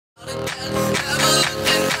Hello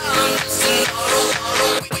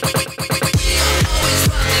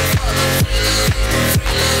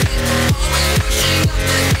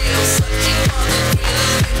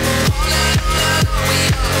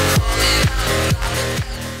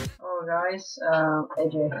guys,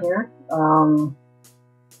 AJ here.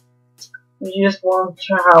 We just want to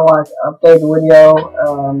try like update video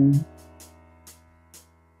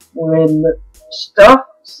with stuff.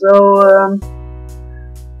 So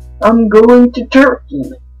I'm going to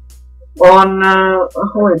Turkey on a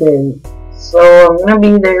holiday. So I'm gonna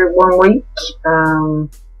be there 1 week,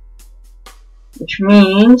 which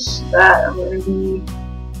means that I'm gonna be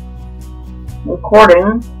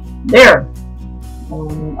recording there.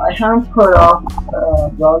 I haven't put off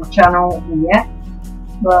a vlog channel yet,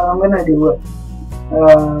 but I'm gonna do it.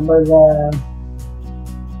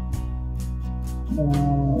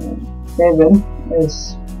 David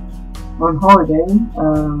is on holiday,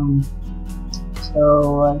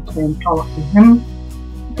 so I can't talk to him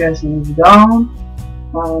because he's gone.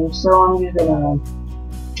 So I'm just gonna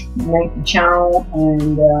make the channel,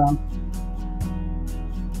 and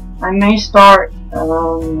I may start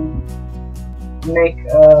making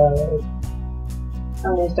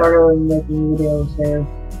videos there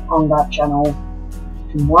on that channel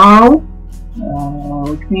tomorrow,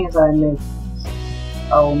 which means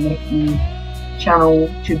I'll make the channel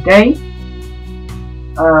today,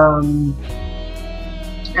 and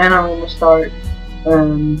I'm gonna start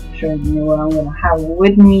showing you what I'm gonna have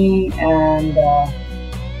with me, and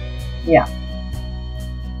yeah.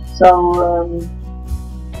 So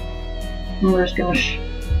I'm just gonna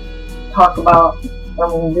talk about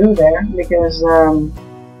what I'm gonna do there, because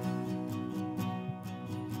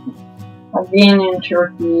I've been in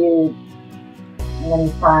Turkey many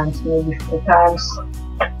times, maybe 4 times,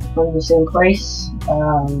 from the same place.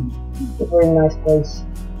 It's a very nice place,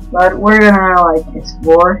 but we're gonna like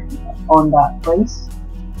explore on that place.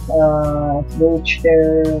 It's beach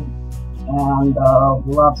there, and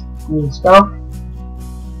lots of cool stuff.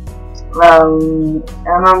 And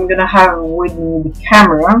I'm gonna have with me the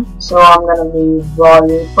camera, so I'm gonna be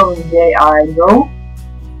vlogging from the day I go.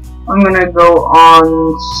 I'm gonna go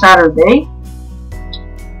on Saturday,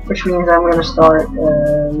 which means I'm gonna start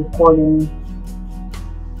recording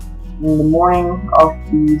in the morning of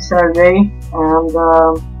the Saturday, and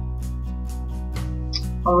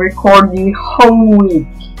I'll record the whole week,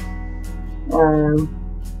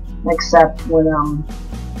 except when I'm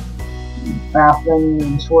bathing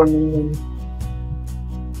and swimming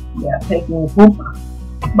and taking a poop.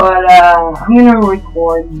 But I'm gonna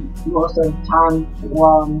record most of the time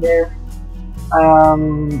while I'm there.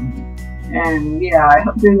 And yeah, I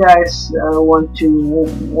hope you guys want to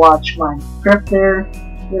watch my trip there.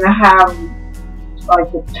 I'm gonna have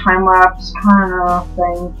like a time-lapse kind of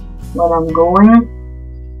thing when I'm going,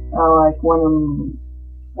 like when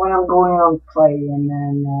I'm going on plane, and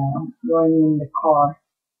then going in the car.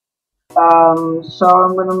 So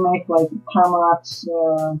I'm gonna make like a time-lapse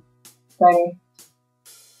thing.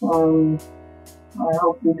 I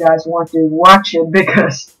hope you guys want to watch it,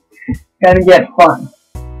 because it's gonna get fun.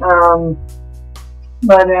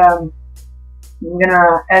 But I'm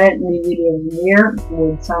gonna edit the video here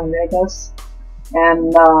with San Vegas,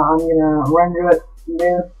 and I'm gonna render it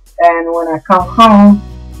there, and when I come home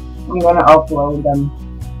I'm gonna upload them.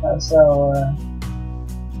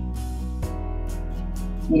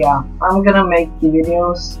 Yeah, I'm gonna make the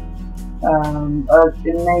videos.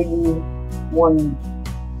 It may be one.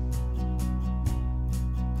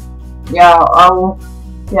 Yeah, I'll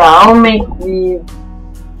make the.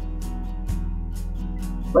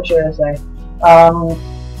 What should I say? I'm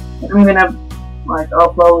gonna like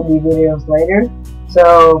upload the videos later.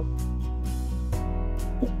 So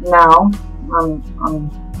now I'm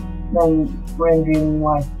then rendering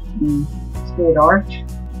like the Speedart,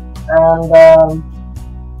 and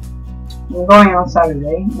I'm going on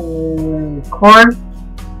Saturday and record,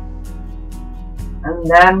 and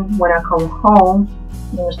then when I come home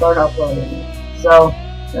I'm gonna start uploading it. So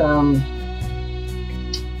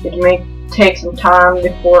it may take some time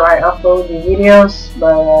before I upload the videos,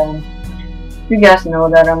 but you guys know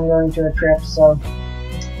that I'm going to a trip, so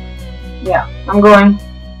yeah, I'm going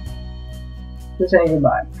to say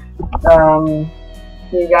goodbye.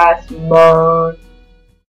 See you guys, bye.